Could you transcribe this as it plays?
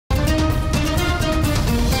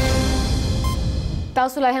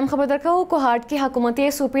تاسو لا هم خبر درکو کوهاټ کې حکومتي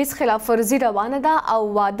SOPs خلاف ورزي روانه ده او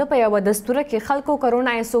واده په یو دستوره کې خلکو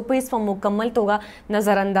کرونا SOPs په مکمل توګه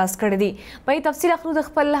نظر انداز کړی دي. په تفصیل اخلو د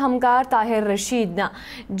خپل همکار طاهر رشید نه.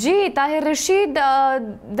 جی طاهر رشید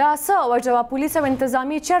دا څه وجوه پولیس او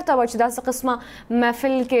انتظامی چرته و چې داسې قسمه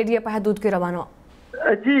محفل کې په حدود کې روانه؟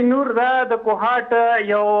 جی نور دا د کوهاټ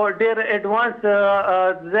یو ډیر ایڈوانس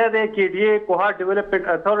زده کې دی کوهاټ ډیولپمنٹ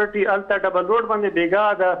اتھارټي الته ډبل روډ باندې بیګا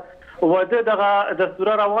د واده دغه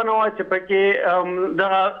دستوره روانه و چې پکې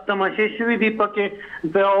دغه تماشې شوي دي پکې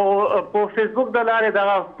په فیسبوک د لارې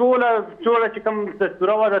دغه ټوله چې کوم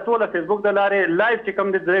دستوره وه د ټوله فیسبوک د لارې لایف چې کوم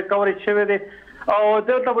دی کوریج شوی دی او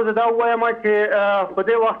دلته به زه دا ووایم چې په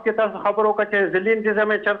دې وخت کې تاسو خبر وکړه چې ضلعي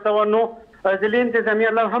انتظامیه چېرته وه نو ضلعي انتظامیه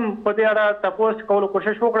الله هم په دې اړه تپوس کولو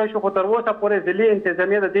کوشش وکړی شو خو تر اوسه پورې ضلعي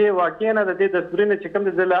انتظامیه د دې واقعې نه د دې دستوري نه چې کوم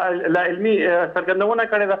دی لا علمي څرګندونه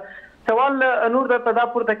کړې ده. سوال نور درته دا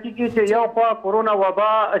پورته کېږي چې یو خوا کورونا وبا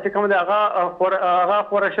چې کوم دی هغه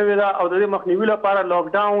خوره شوې ده او د دې مخنیوي لپاره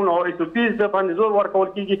لاکډاون او SOPs باندې زور ورکول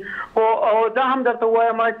کېږي او دا هم درته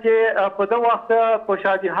وایم چې په دغه وخت په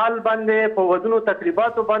شادي حال باندې په ودونو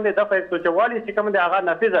تقریباتو باندې د پیسو چوالي چې کوم دی هغه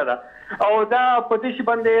نافذه ده او دا په دې شي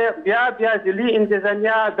باندې بیا ضلعي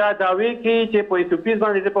انتظامیه دا دعوی کوي چې په SOPs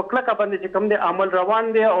باندې په کلکه باندې چې کوم دی عمل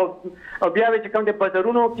روان دی او بیا چې کوم دی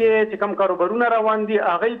بازارونو کې چې کوم کاروبارونه روان دي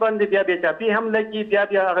هغه باندې بیا چاپی هم لګي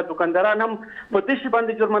بیا هغه دکانداران هم په دې شي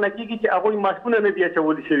باندې جرمانه کیږي چې هغه ماسکونه نه دی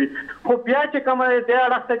اچولي شوي خو بیا چې کوم دی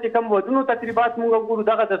اړخته چې کوم ودونو تقریبات مونږ ګورو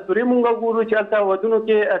دغه دستوري مونږ ګورو چې هلته ودونو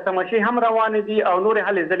کې تماشې هم روانې دي او نورې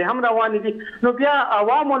هلې ځلې هم روانې دي نو بیا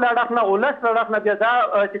عوامو له اړخ نه ولس له اړخ نه بیا دا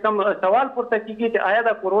چې کوم سوال پورته کیږي چې آیا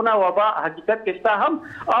د کورونا وبا حقیقت کې شته هم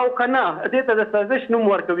او که نه دې ته د سازش نوم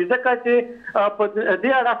ورکوي ځکه چې په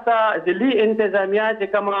دې اړخ ته ضلعي انتظامیه چې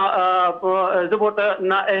کومه زه ورته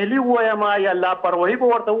نااهلي وایم یا لاپرواهي به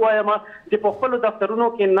ورته ووایم چې په خپلو دفترونو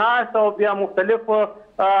کې ناست او بیا مختلف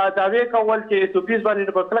دعوې کول چې SOPs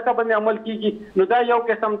باندې په کلکه باندې عمل کیږي نو دا یو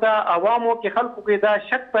قسم ته عوامو کې خلکو کې دا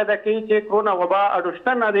شک پیدا کوي چې کرونا وبا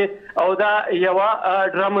اډوشته نه دی او دا یوه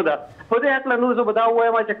ډرامه ده. په دې هکله نور زه به دا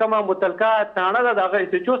ووایم چې کومه متعلقه تاڼه ده د هغه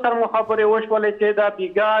SHO سره مو خبرې وشولې چې دا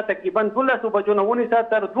بیګا تقریبا 12 بجو نه ونیسه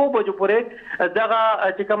تر 2 بجو پورې دغه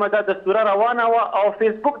چې کومه دا دستوره روانه وه او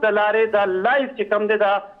فیسبوک د لارې دا لایف چې کوم دی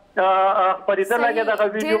دا خپرېدل هغه دغه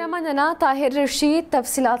ویډیو. ډېره مننه طاهر رشید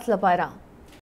تفصیلات لپاره.